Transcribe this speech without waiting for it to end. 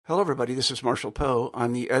Hello, everybody. This is Marshall Poe.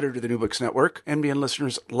 I'm the editor of the New Books Network. NBN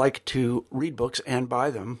listeners like to read books and buy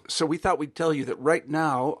them. So we thought we'd tell you that right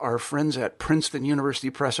now, our friends at Princeton University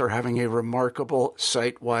Press are having a remarkable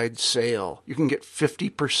site-wide sale. You can get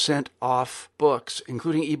 50% off books,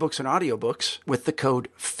 including ebooks and audiobooks, with the code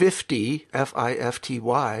 50,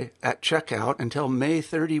 F-I-F-T-Y, at checkout until May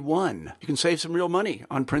 31. You can save some real money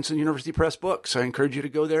on Princeton University Press books. I encourage you to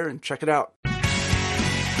go there and check it out.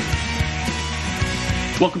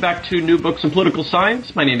 Welcome back to New Books in Political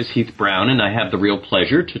Science. My name is Heath Brown, and I have the real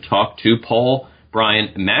pleasure to talk to Paul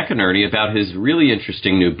Brian McInerney about his really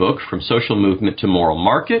interesting new book, From Social Movement to Moral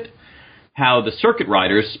Market, How the Circuit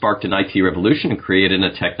Riders Sparked an IT Revolution and Created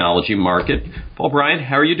a Technology Market. Paul Brian,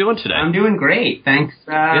 how are you doing today? I'm doing great. Thanks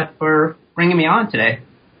for bringing me on today.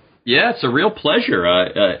 Yeah, it's a real pleasure.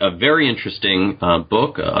 A very interesting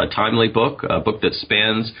book, a timely book, a book that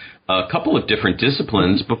spans a couple of different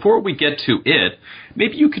disciplines. Before we get to it,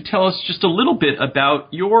 maybe you could tell us just a little bit about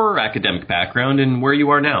your academic background and where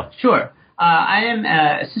you are now. Sure. I am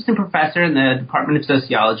an assistant professor in the Department of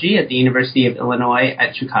Sociology at the University of Illinois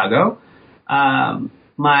at Chicago.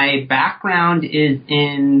 My background is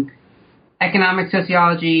in economic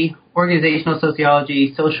sociology, organizational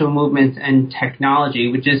sociology, social movements, and technology,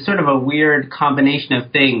 which is sort of a weird combination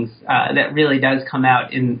of things that really does come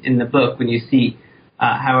out in the book when you see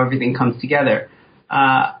how everything comes together.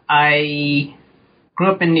 I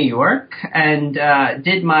grew up in New York and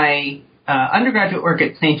did my undergraduate work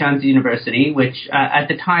at St. John's University, which at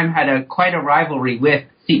the time had quite a rivalry with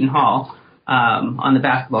Seton Hall on the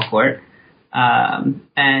basketball court,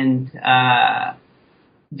 and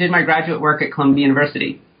did my graduate work at Columbia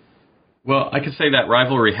University. Well, I can say that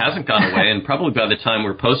rivalry hasn't gone away, and probably by the time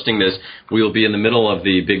we're posting this, we'll be in the middle of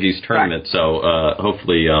the Big East tournament, right. So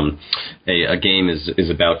hopefully a game is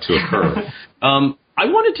about to occur. I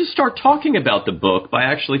wanted to start talking about the book by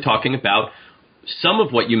actually talking about some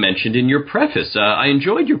of what you mentioned in your preface. I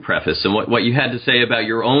enjoyed your preface and what you had to say about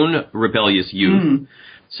your own rebellious youth. Mm.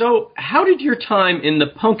 So how did your time in the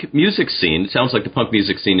punk music scene, it sounds like the punk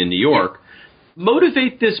music scene in New York,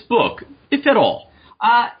 motivate this book, if at all?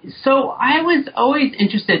 So I was always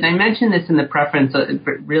interested, and I mentioned this in the preface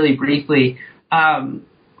really briefly. We had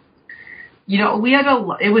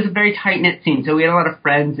it was a very tight-knit scene, so we had a lot of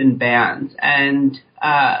friends in bands. And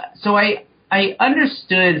so I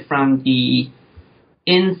understood from the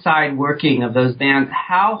inside working of those bands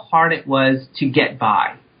how hard it was to get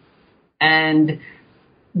by. And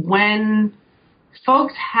when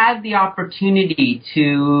folks had the opportunity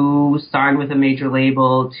to sign with a major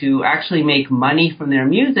label, to actually make money from their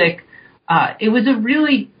music, it was a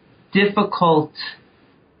really difficult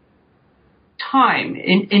time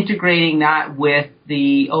in integrating that with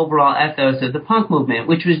the overall ethos of the punk movement,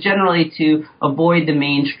 which was generally to avoid the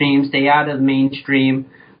mainstream, stay out of the mainstream.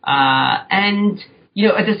 And,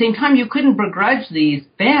 at the same time, you couldn't begrudge these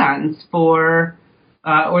bands for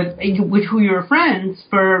with who you were friends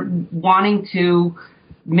for wanting to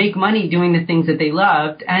make money doing the things that they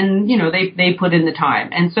loved, and they put in the time.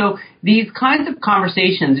 And so these kinds of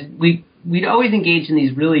conversations, we'd always engage in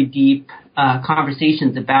these really deep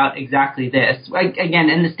conversations about exactly this. Again,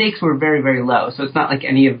 and the stakes were very, very low. So it's not like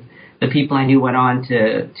any of the people I knew went on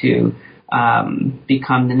to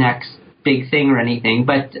become the next big thing or anything.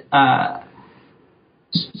 But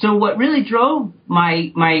so what really drove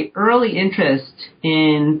my early interest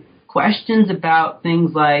in questions about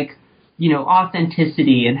things like,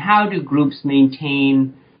 authenticity and how do groups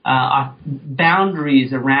maintain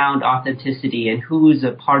boundaries around authenticity and who's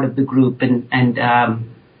a part of the group and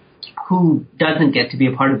who doesn't get to be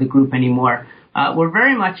a part of the group anymore, were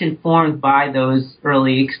very much informed by those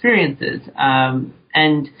early experiences.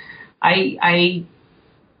 And I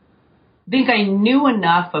think I knew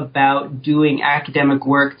enough about doing academic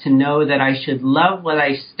work to know that I should love what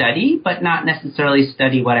I study, but not necessarily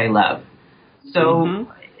study what I love. So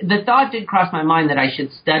the thought did cross my mind that I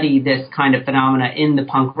should study this kind of phenomena in the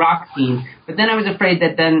punk rock scene, but then I was afraid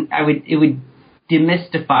that then it would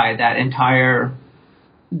demystify that entire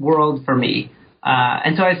world for me.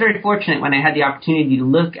 And so I was very fortunate when I had the opportunity to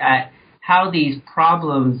look at how these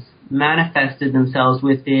problems manifested themselves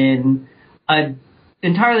within an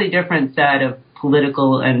entirely different set of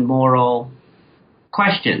political and moral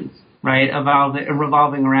questions, right,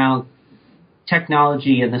 revolving around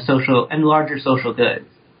technology and the social and larger social goods.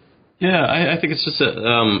 Yeah, I think it's just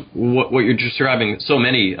what you're describing. So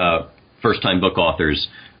many first-time book authors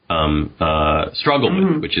struggle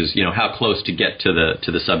with, which is how close to get to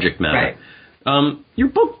the subject matter. Right. Your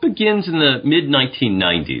book begins in the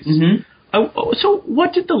mid-1990s. So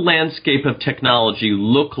what did the landscape of technology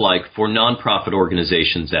look like for nonprofit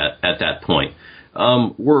organizations at that point?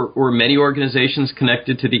 were many organizations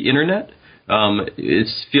connected to the internet? It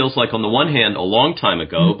feels like, on the one hand, a long time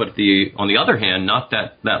ago, but on the other hand, not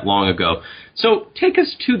that long ago. So take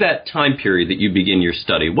us to that time period that you begin your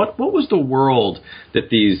study. What was the world that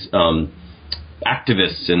these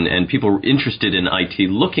activists and people interested in IT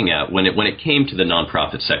looking at when it came to the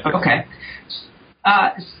nonprofit sector? Okay.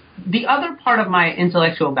 The other part of my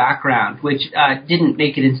intellectual background, which didn't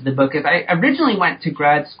make it into the book, is I originally went to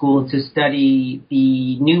grad school to study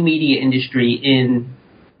the new media industry in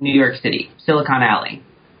New York City, Silicon Alley.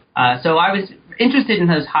 So I was interested in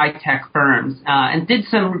those high-tech firms and did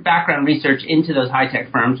some background research into those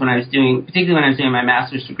high-tech firms particularly when I was doing my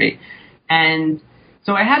master's degree. And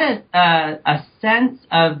so I had a sense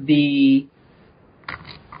of the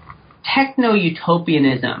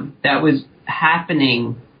techno-utopianism that was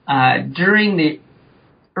happening during the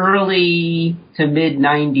early to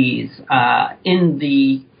mid-90s in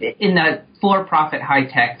the for-profit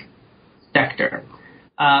high-tech sector.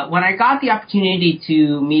 When I got the opportunity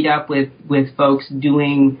to meet up with folks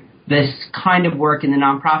doing this kind of work in the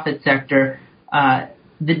nonprofit sector,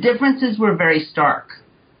 the differences were very stark.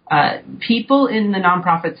 People in the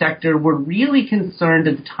nonprofit sector were really concerned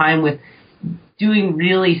at the time with doing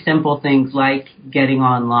really simple things like getting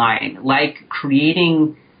online, like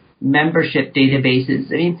creating membership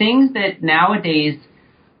databases. I mean, things that nowadays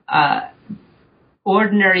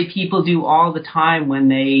ordinary people do all the time when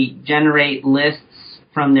they generate lists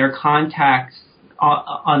from their contacts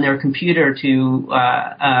on their computer to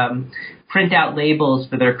print out labels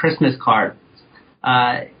for their Christmas cards.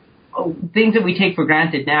 Things that we take for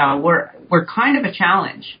granted now were kind of a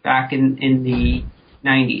challenge back in the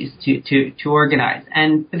 90s to organize.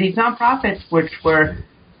 And for these nonprofits, which were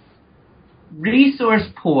resource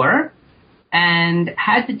poor and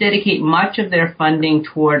had to dedicate much of their funding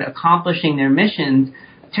toward accomplishing their missions,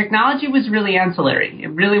 technology was really ancillary. It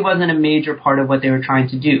really wasn't a major part of what they were trying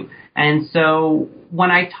to do. And so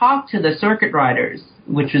when I talked to the circuit riders,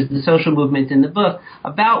 which was the social movement in the book,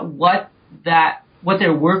 about what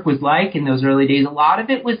their work was like in those early days, a lot of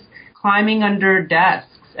it was climbing under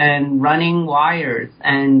desks and running wires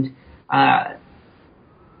and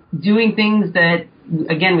doing things that,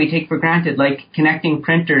 again, we take for granted, like connecting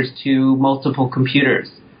printers to multiple computers,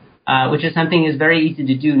 which is something is very easy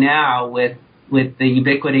to do now with the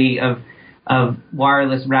ubiquity of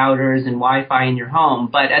wireless routers and Wi-Fi in your home,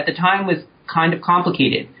 but at the time was kind of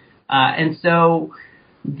complicated. And so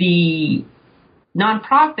the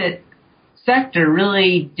nonprofit sector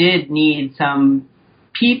really did need some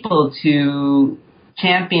people to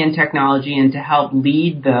champion technology and to help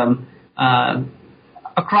lead them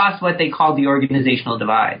across what they call the organizational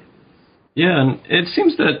divide. Yeah, and it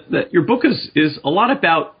seems that your book is a lot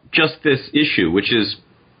about just this issue, which is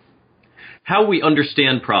how we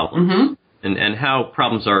understand problems and how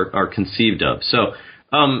problems are conceived of. So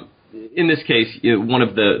in this case, one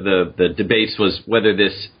of the debates was whether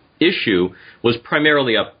this issue was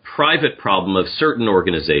primarily a private problem of certain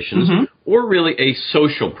organizations or really a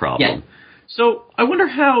social problem. Yes. So I wonder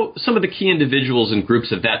how some of the key individuals and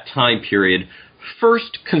groups of that time period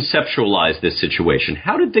first conceptualized this situation.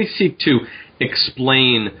 How did they seek to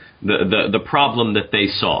explain the problem that they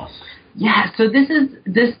saw? Yeah, so this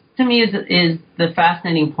to me is the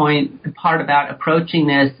fascinating part about approaching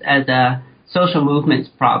this as a social movements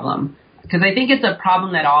problem, because I think it's a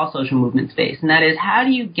problem that all social movements face, and that is, how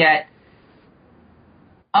do you get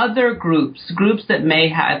other groups that may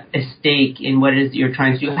have a stake in what it is that you're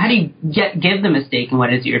trying to do, how do you give them a stake in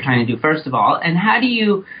what it is that you're trying to do, first of all, and how do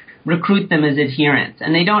you recruit them as adherents?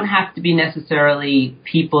 And they don't have to be necessarily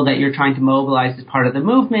people that you're trying to mobilize as part of the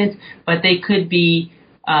movement, but they could be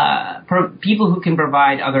people who can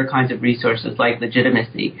provide other kinds of resources like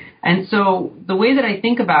legitimacy. And so the way that I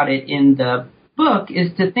think about it in the book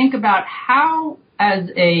is to think about how, as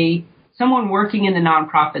someone working in the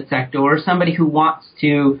nonprofit sector or somebody who wants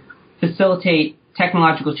to facilitate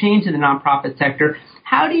technological change in the nonprofit sector,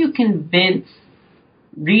 how do you convince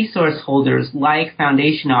resource holders like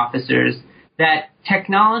foundation officers that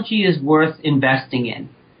technology is worth investing in,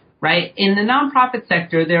 right? In the nonprofit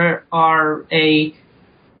sector, there are a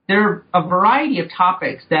variety of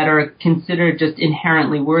topics that are considered just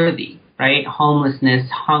inherently worthy, right? Homelessness,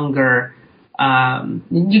 hunger,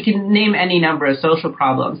 you can name any number of social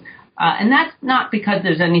problems. And that's not because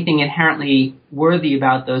there's anything inherently worthy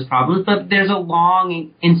about those problems, but there's a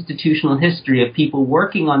long institutional history of people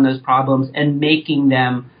working on those problems and making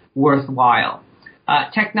them worthwhile.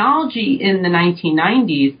 Technology in the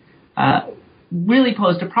 1990s really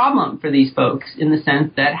posed a problem for these folks in the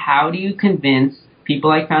sense that how do you convince people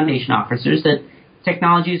like foundation officers that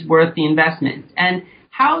technology is worth the investment? And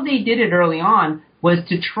how they did it early on was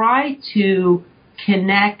to try to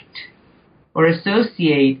connect or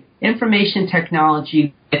associate information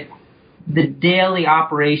technology with the daily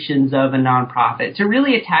operations of a nonprofit, to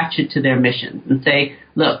really attach it to their missions and say,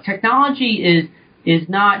 look, technology is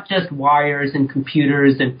not just wires and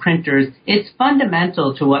computers and printers. It's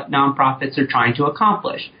fundamental to what nonprofits are trying to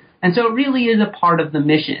accomplish. And so it really is a part of the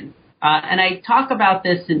mission. And I talk about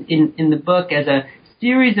this in the book as a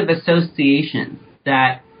series of associations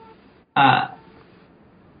that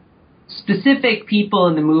specific people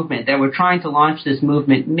in the movement that were trying to launch this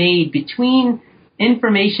movement made between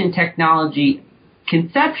information technology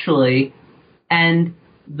conceptually and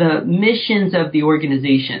the missions of the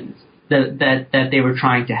organizations that they were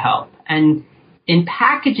trying to help. And in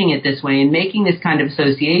packaging it this way and making this kind of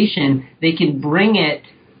association, they can bring it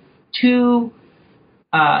to,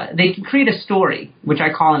 they can create a story, which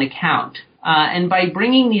I call an account. And by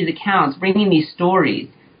bringing these accounts, bringing these stories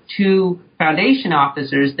to foundation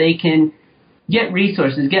officers, they can get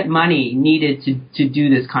resources, get money needed to do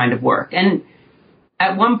this kind of work. And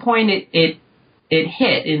at one point it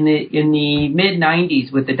hit in the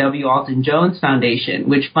mid-90s with the W. Alton Jones Foundation,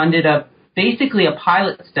 which funded basically a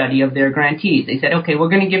pilot study of their grantees. They said, okay, we're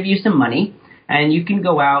going to give you some money, and you can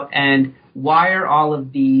go out and wire all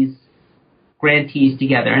of these grantees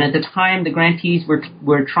together. And at the time, the grantees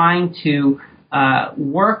were trying to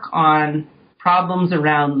work on problems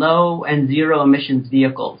around low and zero emissions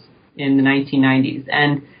vehicles in the 1990s.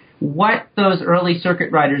 And what those early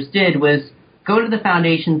circuit riders did was go to the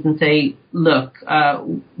foundations and say, look,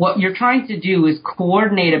 what you're trying to do is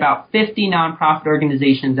coordinate about 50 nonprofit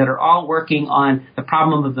organizations that are all working on the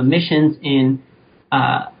problem of emissions in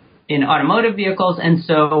automotive vehicles. And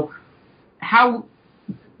so how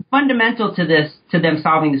fundamental to them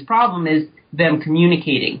solving this problem is them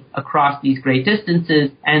communicating across these great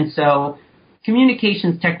distances. And so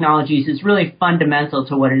communications technologies is really fundamental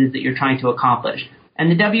to what it is that you're trying to accomplish.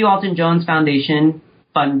 And the W. Alton Jones Foundation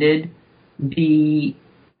funded the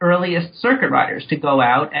earliest circuit riders to go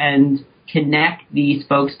out and connect these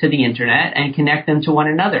folks to the internet and connect them to one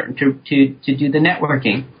another to do the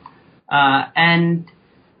networking. And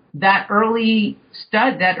that early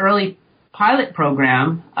pilot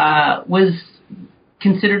program was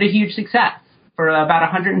considered a huge success. For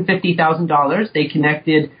about $150,000, they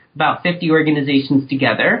connected about 50 organizations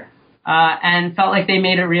together and felt like they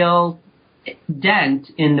made a real dent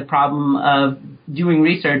in the problem of doing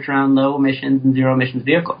research around low emissions and zero emissions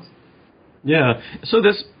vehicles. Yeah. So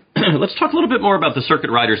let's talk a little bit more about the circuit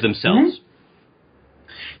riders themselves. Mm-hmm.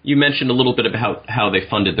 You mentioned a little bit about how they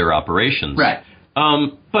funded their operations. Right.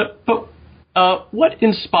 But what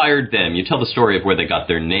inspired them? You tell the story of where they got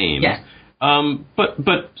their name. Yes.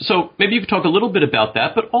 But so maybe you could talk a little bit about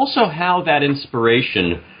that, but also how that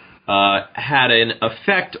inspiration had an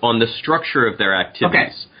effect on the structure of their activities.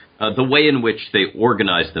 Okay. The way in which they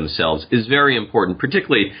organize themselves is very important,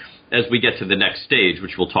 particularly as we get to the next stage,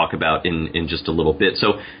 which we'll talk about in just a little bit.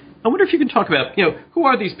 So I wonder if you can talk about, who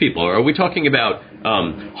are these people? Are we talking about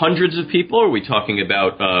hundreds of people? Or are we talking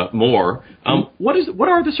about more? What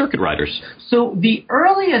are the circuit riders? So the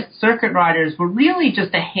earliest circuit riders were really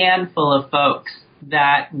just a handful of folks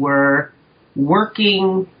that were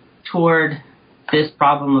working toward this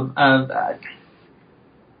problem of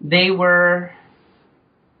they were...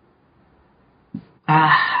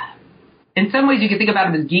 in some ways, you can think about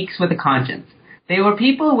them as geeks with a conscience. They were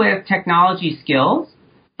people with technology skills,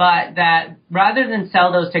 but that rather than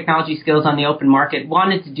sell those technology skills on the open market,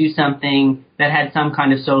 wanted to do something that had some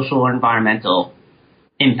kind of social or environmental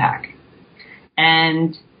impact.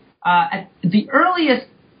 And the earliest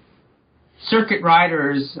circuit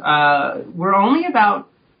riders were only about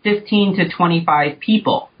 15 to 25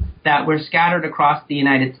 people that were scattered across the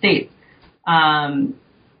United States. And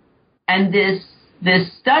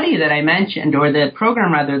this study that I mentioned, or the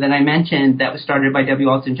program rather that I mentioned that was started by W.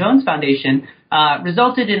 Alton Jones Foundation,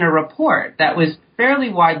 resulted in a report that was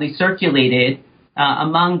fairly widely circulated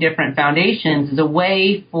among different foundations as a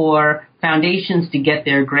way for foundations to get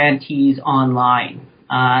their grantees online,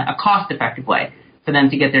 a cost-effective way for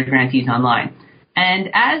them to get their grantees online. And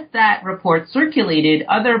as that report circulated,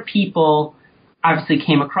 other people obviously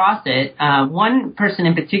came across it. One person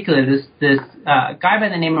in particular, this guy by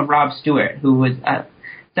the name of Rob Stewart, who was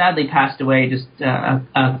sadly passed away just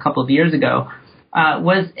a couple of years ago,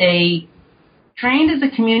 was trained as a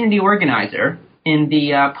community organizer in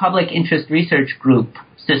the public interest research group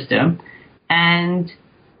system, and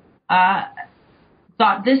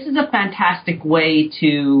thought this is a fantastic way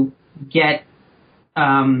to get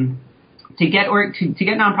nonprofit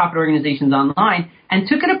organizations online, and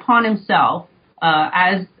took it upon himself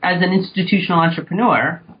as an institutional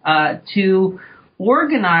entrepreneur to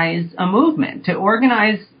organize a movement, to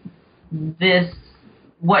organize this,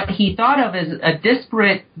 what he thought of as a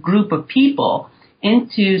disparate group of people,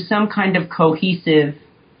 into some kind of cohesive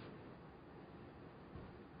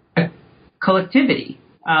collectivity.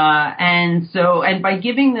 And by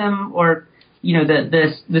giving them, or,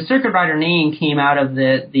 the circuit rider name came out of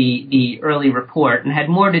the early report and had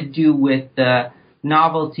more to do with the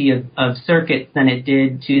novelty of circuits than it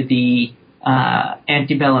did to the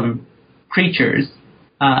antebellum preachers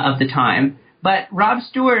of the time. But Rob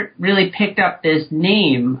Stewart really picked up this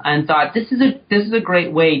name and thought this is a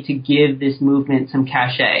great way to give this movement some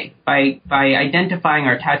cachet by identifying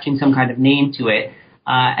or attaching some kind of name to it,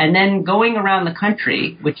 and then going around the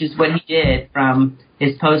country, which is what he did from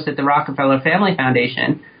his post at the Rockefeller Family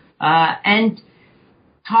Foundation, and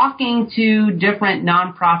talking to different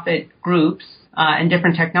nonprofit groups and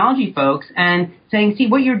different technology folks, and saying, see,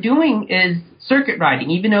 what you're doing is circuit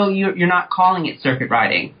riding, even though you're not calling it circuit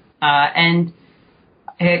riding. And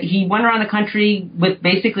he went around the country with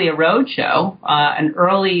basically a roadshow, an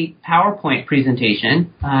early PowerPoint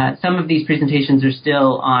presentation. Some of these presentations are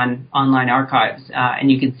still on online archives,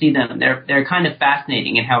 and you can see them. They're kind of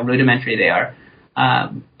fascinating in how rudimentary they are.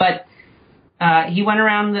 But he went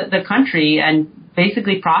around the country and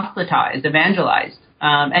basically proselytized, evangelized,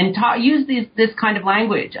 and used this kind of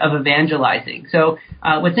language of evangelizing. So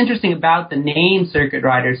what's interesting about the name Circuit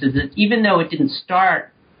Riders is that even though it didn't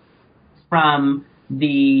start from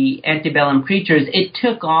the antebellum preachers, it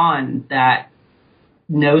took on that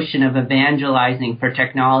notion of evangelizing for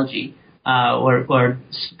technology, or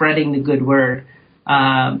spreading the good word.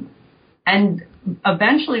 And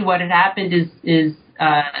eventually what had happened is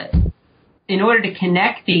in order to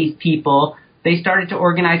connect these people, they started to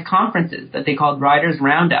organize conferences that they called Riders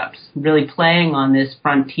Roundups, really playing on this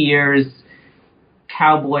frontiers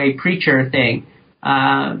cowboy preacher thing,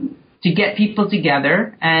 to get people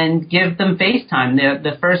together and give them face time.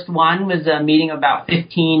 The first one was a meeting of about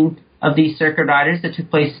 15 of these circuit riders that took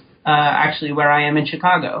place actually where I am in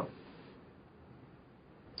Chicago.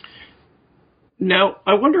 Now,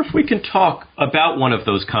 I wonder if we can talk about one of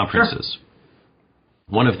those conferences, sure.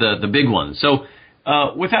 One of the big ones. So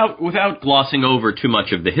without glossing over too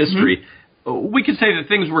much of the history, we could say that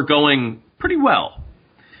things were going pretty well.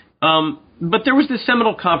 But there was this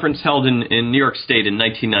seminal conference held in New York State in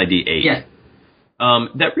 1998 yes.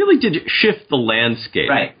 That really did shift the landscape,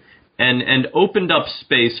 right. and opened up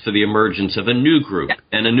space for the emergence of a new group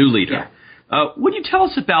and a new leader. Yeah. Would you tell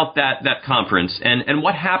us about that conference and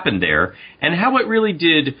what happened there and how it really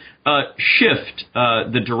did shift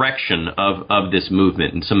the direction of this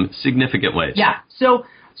movement in some significant ways? Yeah. So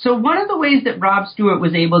one of the ways that Rob Stewart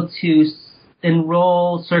was able to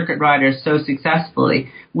enroll circuit riders so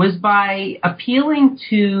successfully was by appealing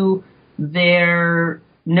to their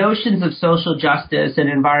notions of social justice and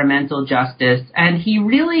environmental justice. And he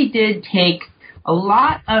really did take a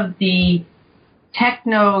lot of the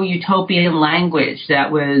techno-utopian language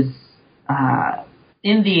that was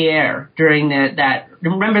in the air during that.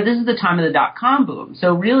 Remember, this is the time of the dot-com boom.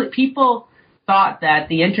 So really people thought that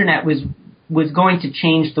the internet was going to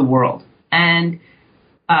change the world. And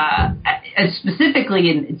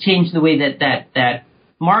specifically change the way that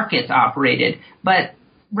markets operated. But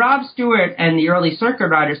Rob Stewart and the early circuit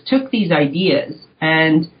riders took these ideas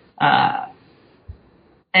and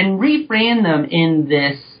reframed them in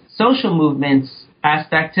this social movements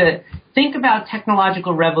aspect to think about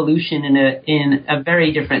technological revolution in a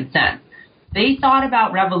very different sense. They thought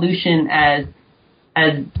about revolution as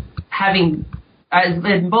having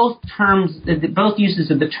in both terms, both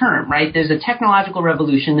uses of the term, right? There's a technological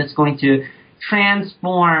revolution that's going to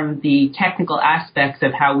transform the technical aspects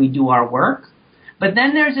of how we do our work. But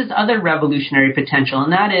then there's this other revolutionary potential,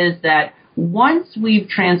 and that is that once we've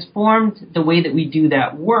transformed the way that we do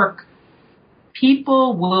that work,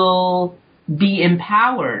 people will be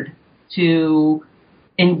empowered to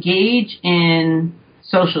engage in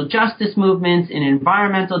social justice movements, in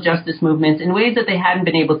environmental justice movements, in ways that they hadn't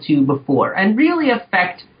been able to before, and really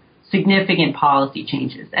affect significant policy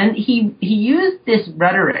changes. And he used this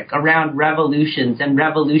rhetoric around revolutions and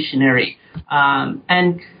revolutionary,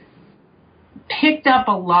 and picked up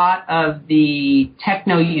a lot of the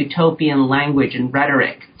techno-utopian language and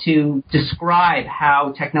rhetoric to describe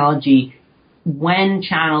how technology, when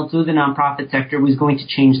channeled through the nonprofit sector, was going to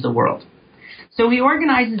change the world. So he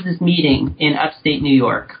organizes this meeting in upstate New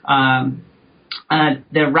York,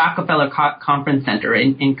 the Rockefeller Conference Center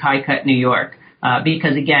in Connecticut, New York,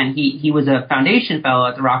 because again, he was a foundation fellow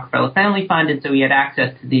at the Rockefeller Family Fund, and so he had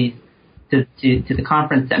access to the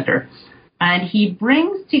conference center. And he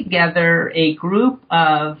brings together a group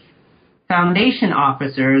of foundation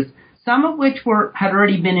officers some of which had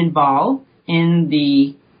already been involved in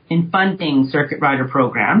funding circuit rider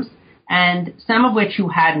programs, and some of which who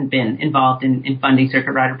hadn't been involved in funding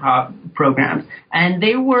circuit rider programs. And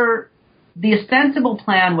the ostensible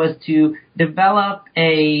plan was to develop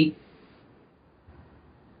a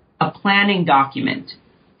planning document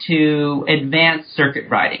to advance circuit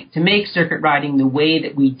riding, to make circuit riding the way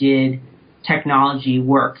that we did technology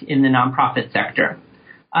work in the nonprofit sector.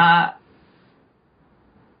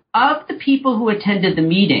 Of the people who attended the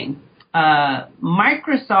meeting,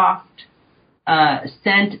 Microsoft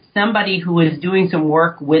sent somebody who was doing some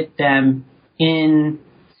work with them in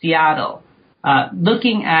Seattle,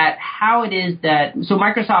 looking at how it is so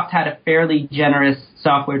Microsoft had a fairly generous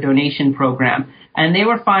software donation program, and they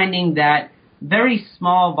were finding that very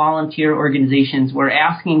small volunteer organizations were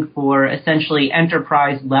asking for essentially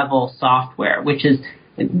enterprise-level software, which is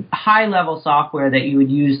high-level software that you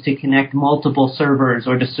would use to connect multiple servers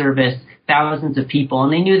or to service thousands of people,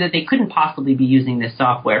 and they knew that they couldn't possibly be using this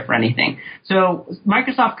software for anything. So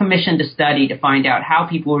Microsoft commissioned a study to find out how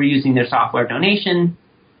people were using their software donation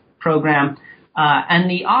program, and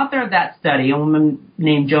the author of that study, a woman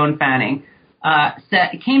named Joan Fanning,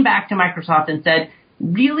 came back to Microsoft and said,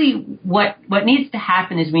 really, what needs to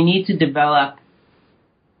happen is we need to develop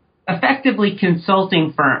effectively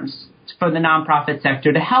consulting firms for the nonprofit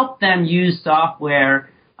sector to help them use software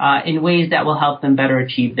in ways that will help them better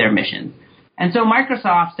achieve their missions. And so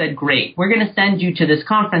Microsoft said, great, we're going to send you to this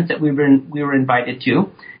conference that we were invited to.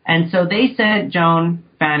 And so they sent Joan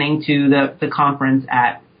Fanning to the conference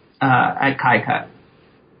at KaiCut.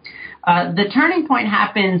 The turning point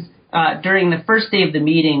happens during the first day of the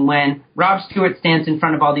meeting when Rob Stewart stands in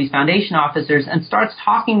front of all these foundation officers and starts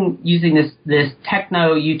talking using this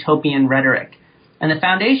techno-utopian rhetoric. And the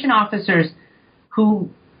foundation officers,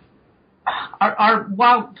 who are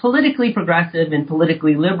while politically progressive and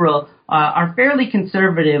politically liberal, are fairly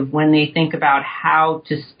conservative when they think about how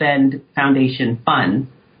to spend foundation funds,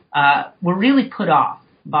 were really put off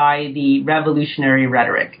by the revolutionary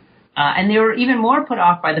rhetoric. And they were even more put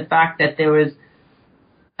off by the fact that there was,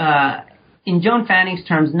 in Joan Fanning's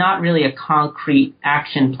terms, not really a concrete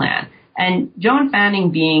action plan. And Joan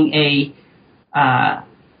Fanning, being a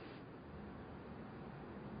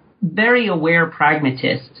very aware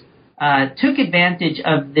pragmatist, took advantage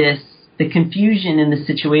of the confusion in the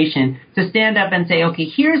situation to stand up and say, okay,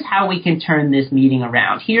 here's how we can turn this meeting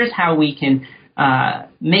around. Here's how we can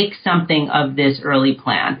make something of this early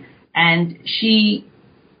plan. And she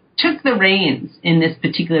took the reins in this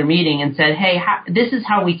particular meeting and said, hey, this is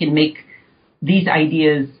how we can make these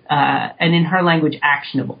ideas, and in her language,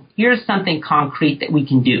 actionable. Here's something concrete that we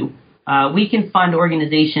can do. We can fund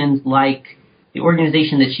organizations like the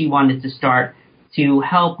organization that she wanted to start to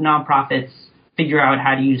help nonprofits figure out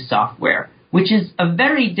how to use software, which is a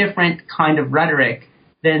very different kind of rhetoric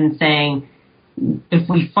than saying, if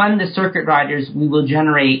we fund the circuit riders, we will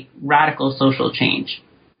generate radical social change.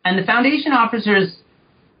 And the foundation officers,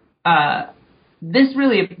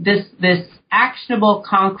 this actionable,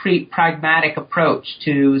 concrete, pragmatic approach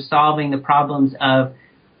to solving the problems of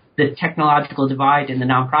the technological divide in the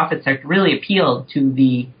nonprofit sector really appealed to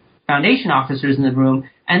the foundation officers in the room,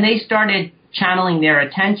 and they started channeling their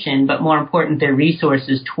attention, but more important, their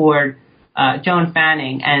resources toward Joan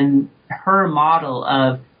Fanning and her model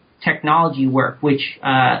of technology work, which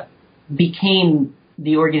became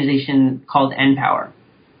the organization called NPower.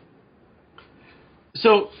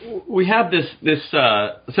 So we have this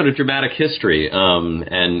sort of dramatic history,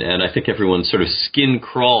 and I think everyone's sort of skin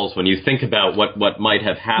crawls when you think about what might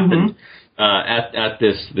have happened at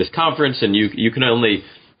this conference, and you can only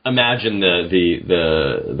imagine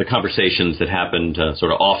the conversations that happened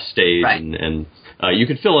sort of off stage, right. and you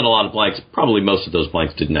could fill in a lot of blanks. Probably most of those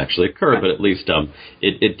blanks didn't actually occur, right. But at least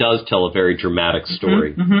it does tell a very dramatic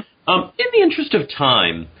story. In the interest of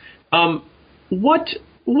time, what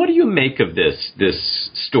do you make of this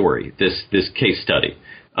story, this case study?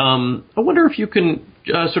 I wonder if you can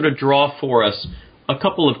sort of draw for us a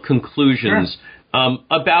couple of conclusions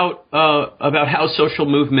about how social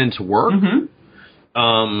movements work.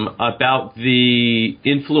 About the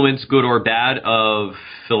influence, good or bad, of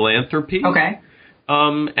philanthropy. Okay.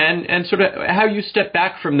 And sort of how you step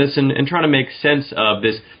back from this and try to make sense of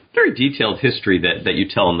this very detailed history that you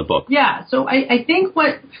tell in the book. Yeah. So I think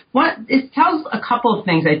what it tells a couple of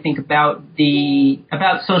things, I think, about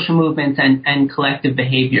social movements and collective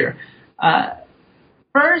behavior.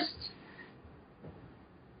 First,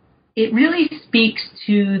 it really speaks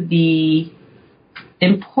to the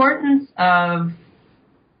importance of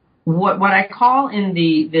what I call in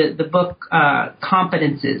the book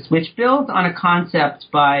competences, which builds on a concept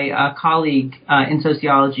by a colleague in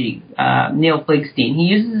sociology, Neil Fligstein. He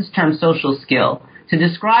uses this term social skill to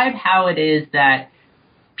describe how it is that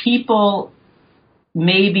people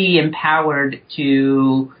may be empowered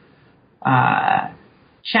to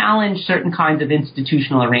challenge certain kinds of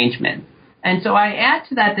institutional arrangement. And so I add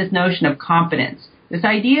to that this notion of competence, this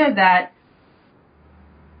idea that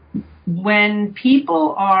when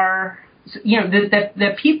people are,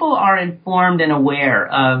 that people are informed and aware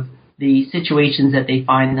of the situations that they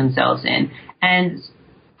find themselves in, and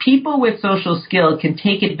people with social skill can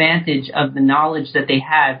take advantage of the knowledge that they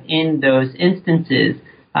have in those instances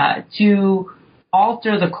to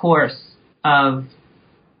alter the course of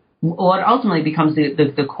what ultimately becomes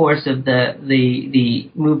the course of the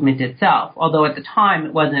movement itself. Although at the time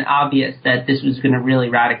it wasn't obvious that this was going to really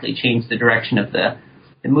radically change the direction of the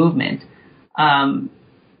movement.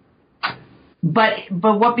 But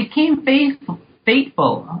what became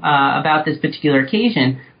fateful about this particular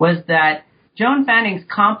occasion was that Joan Fanning's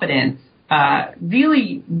competence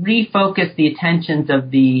really refocused the attentions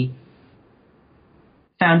of the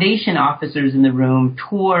foundation officers in the room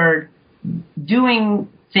toward doing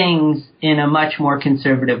things in a much more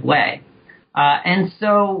conservative way. And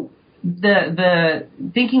so the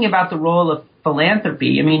thinking about the role of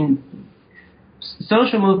philanthropy, I mean,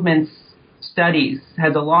 social movements studies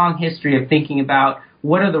has a long history of thinking about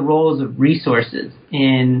what are the roles of resources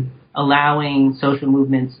in allowing social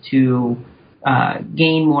movements to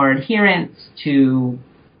gain more adherents, to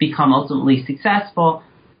become ultimately successful.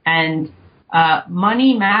 And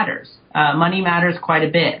money matters. Money matters quite a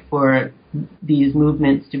bit for these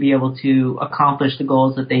movements to be able to accomplish the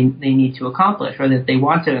goals that they need to accomplish or that they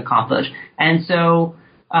want to accomplish. And so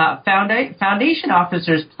foundation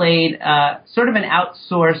officers played sort of an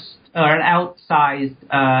outsourced or an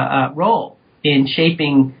outsized role in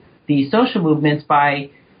shaping the social movements by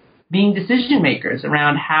being decision makers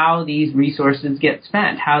around how these resources get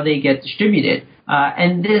spent, how they get distributed.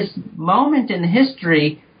 And this moment in the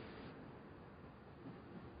history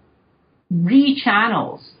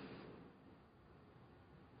rechannels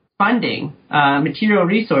funding, material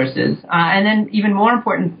resources, and then even more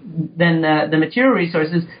important than the material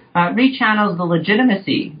resources, rechannels the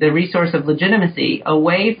legitimacy, the resource of legitimacy,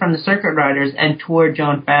 away from the circuit riders and toward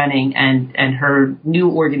Joan Fanning and her new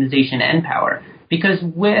organization, NPower. Because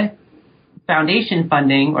with foundation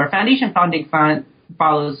funding, or foundation funding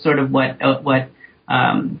follows sort of what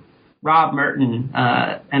Rob Merton,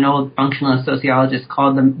 an old functionalist sociologist,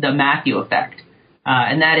 called the Matthew effect,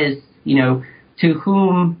 and that is, to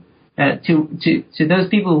whom. To those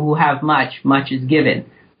people who have much is given.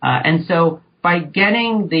 And so by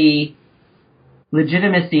getting the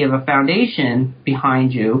legitimacy of a foundation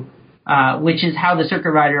behind you, which is how the circuit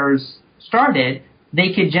riders started,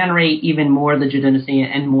 they could generate even more legitimacy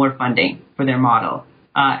and more funding for their model.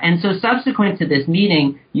 And so subsequent to this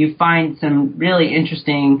meeting, you find some really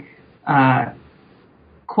interesting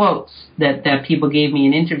quotes that people gave me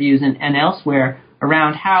in interviews and elsewhere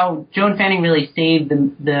around how Joan Fanning really saved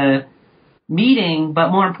the meeting, but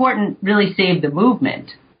more important, really saved the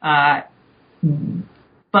movement. But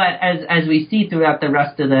as we see throughout the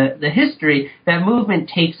rest of the history, that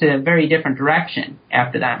movement takes a very different direction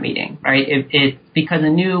after that meeting, right? It because a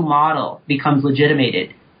new model becomes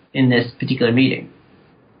legitimated in this particular meeting.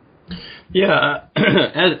 Yeah,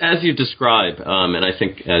 as you describe, and I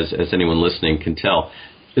think as anyone listening can tell,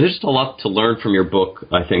 there's just a lot to learn from your book,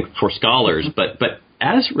 I think, for scholars, but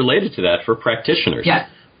as related to that, for practitioners. Yes.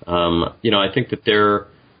 I think that there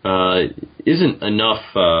isn't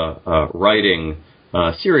enough writing,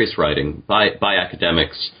 serious writing by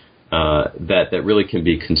academics that really can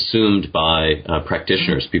be consumed by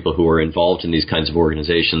practitioners, people who are involved in these kinds of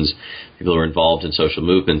organizations, people who are involved in social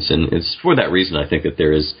movements. And it's for that reason I think that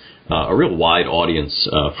there is a real wide audience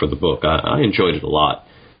for the book. I enjoyed it a lot.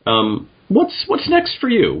 What's next for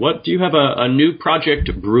you? What do you have a new project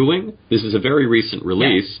brewing? This is a very recent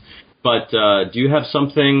release, but do you have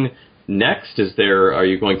something next? Are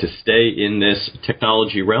you going to stay in this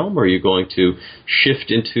technology realm, or are you going to shift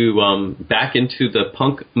into back into the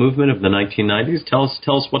punk movement of the 1990s? Tell us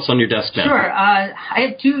what's on your desk now. Sure. I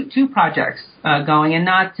have two projects going, and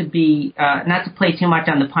not to play too much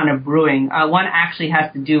on the pun of brewing. One actually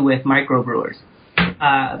has to do with microbrewers.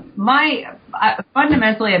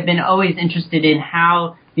 Fundamentally, I've been always interested in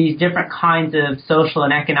how these different kinds of social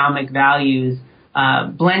and economic values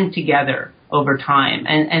blend together over time.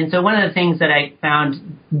 And so one of the things that I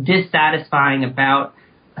found dissatisfying about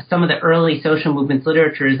some of the early social movements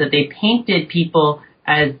literature is that they painted people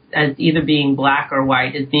as either being black or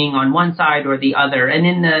white, as being on one side or the other. And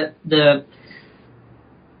in the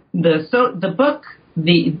book,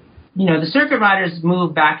 the circuit riders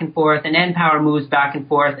move back and forth, and NPower moves back and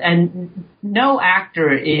forth, and no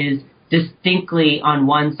actor is distinctly on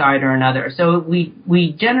one side or another. So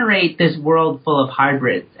we generate this world full of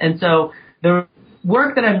hybrids. And so the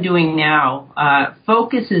work that I'm doing now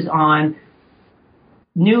focuses on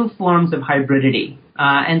new forms of hybridity.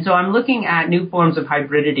 And so I'm looking at new forms of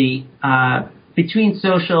hybridity between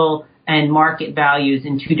social and market values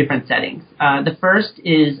in two different settings. The first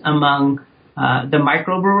is among the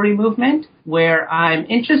microbrewery movement, where I'm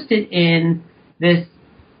interested in this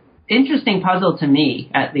interesting puzzle, to me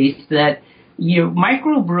at least, that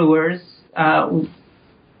microbrewers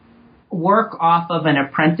work off of an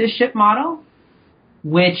apprenticeship model,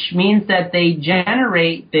 which means that they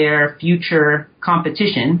generate their future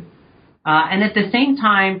competition, and at the same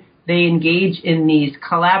time they engage in these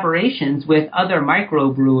collaborations with other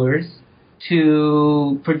microbrewers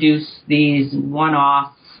to produce these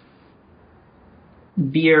one-off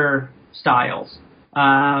beer styles.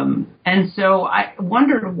 And so I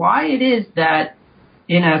wondered why it is that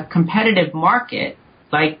in a competitive market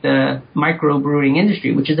like the microbrewing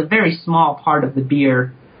industry, which is a very small part of the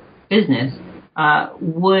beer business,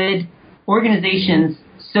 would organizations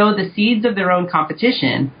sow the seeds of their own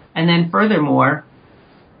competition and then furthermore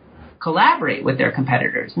collaborate with their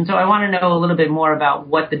competitors. And so I want to know a little bit more about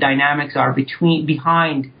what the dynamics are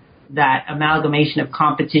behind that amalgamation of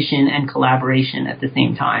competition and collaboration at the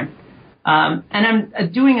same time. And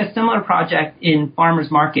I'm doing a similar project in farmers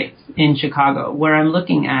markets in Chicago, where I'm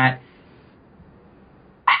looking at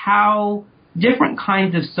how different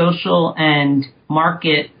kinds of social and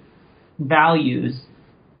market values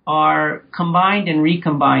are combined and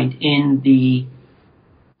recombined in the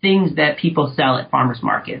things that people sell at farmers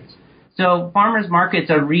markets. So farmers markets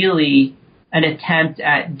are really an attempt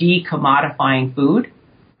at decommodifying food,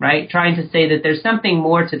 right? Trying to say that there's something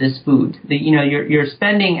more to this food. That, you're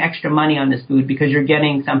spending extra money on this food because you're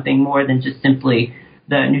getting something more than just simply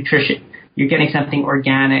the nutrition. You're getting something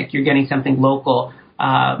organic. You're getting something local.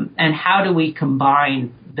 And how do we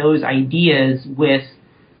combine those ideas with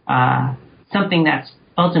something that's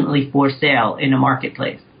ultimately for sale in a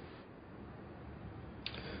marketplace?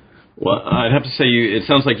 Well, I'd have to say it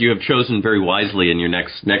sounds like you have chosen very wisely in your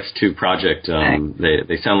next two projects.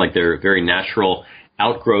 They sound like they're very natural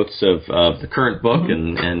outgrowths of the current book,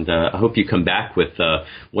 mm-hmm. and I hope you come back with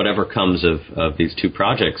whatever comes of these two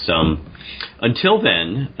projects. Until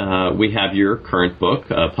then, we have your current book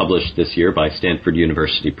published this year by Stanford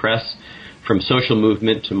University Press, From Social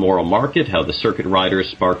Movement to Moral Market, How the Circuit Riders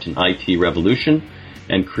Sparked an IT Revolution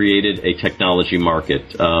and Created a Technology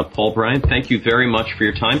Market. Paul Bryant, thank you very much for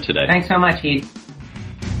your time today. Thanks so much, Heath.